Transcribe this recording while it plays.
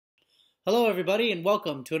Hello, everybody, and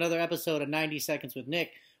welcome to another episode of 90 Seconds with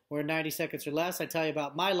Nick, where in 90 seconds or less, I tell you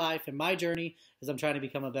about my life and my journey as I'm trying to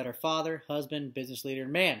become a better father, husband, business leader,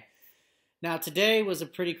 and man. Now, today was a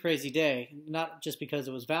pretty crazy day, not just because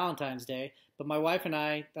it was Valentine's Day, but my wife and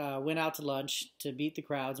I went out to lunch to beat the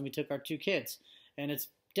crowds, and we took our two kids. And it's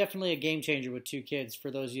definitely a game changer with two kids.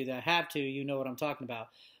 For those of you that have two, you know what I'm talking about.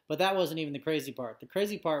 But that wasn't even the crazy part. The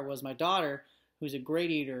crazy part was my daughter, who's a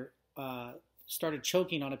great eater, started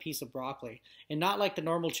choking on a piece of broccoli, and not like the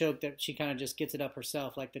normal choke that she kind of just gets it up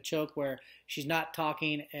herself, like the choke where she's not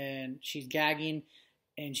talking and she's gagging,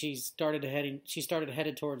 and she started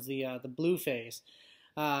headed towards the blue phase.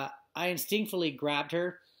 I instinctively grabbed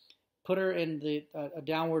her, put her in a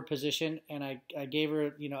downward position, and I gave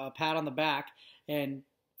her a pat on the back, and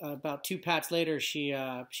about two pats later she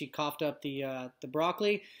coughed up the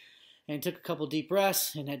broccoli and took a couple deep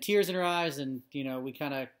breaths and had tears in her eyes, and we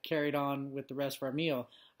kind of carried on with the rest of our meal.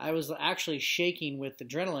 I was actually shaking with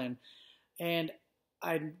adrenaline, and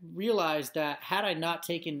I realized that had I not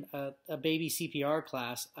taken a baby CPR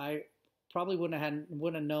class, I probably wouldn't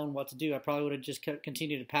have known what to do. I probably would have just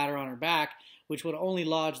continued to pat her on her back, which would only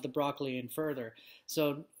lodge the broccoli in further.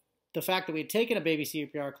 So the fact that we had taken a baby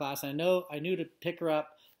CPR class, I knew to pick her up,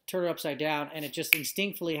 turn her upside down, and it just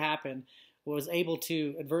instinctively happened, was able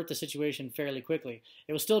to avert the situation fairly quickly.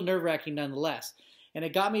 It was still nerve-wracking nonetheless. And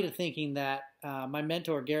it got me to thinking that my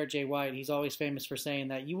mentor, Garrett J. White, he's always famous for saying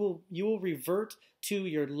that you will revert to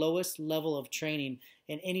your lowest level of training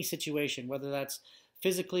in any situation, whether that's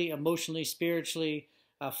physically, emotionally, spiritually,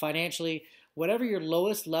 financially. Whatever your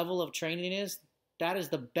lowest level of training is, that is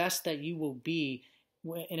the best that you will be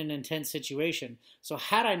in an intense situation. So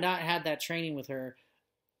had I not had that training with her,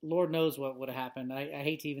 Lord knows what would have happened. I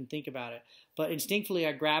hate to even think about it. But instinctively,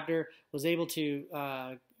 I grabbed her, was able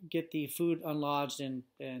to get the food unlodged,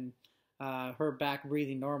 and her back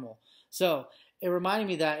breathing normal. So it reminded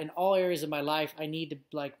me that in all areas of my life, I need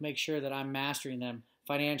to make sure that I'm mastering them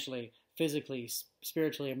financially, physically,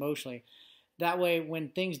 spiritually, emotionally. That way, when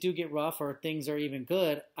things do get rough or things are even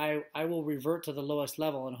good, I will revert to the lowest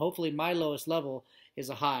level, and hopefully my lowest level is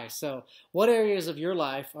a high. So what areas of your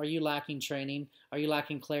life are you lacking training? Are you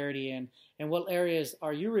lacking clarity in? And what areas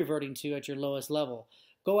are you reverting to at your lowest level?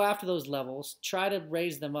 Go after those levels. Try to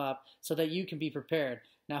raise them up so that you can be prepared.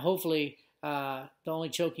 Now, hopefully, the only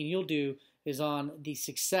choking you'll do is on the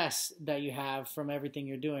success that you have from everything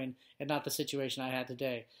you're doing, and not the situation I had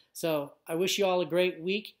today. So I wish you all a great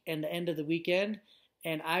week and the end of the weekend,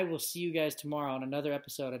 and I will see you guys tomorrow on another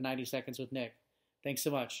episode of 90 Seconds with Nick. Thanks so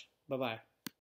much. Bye-bye.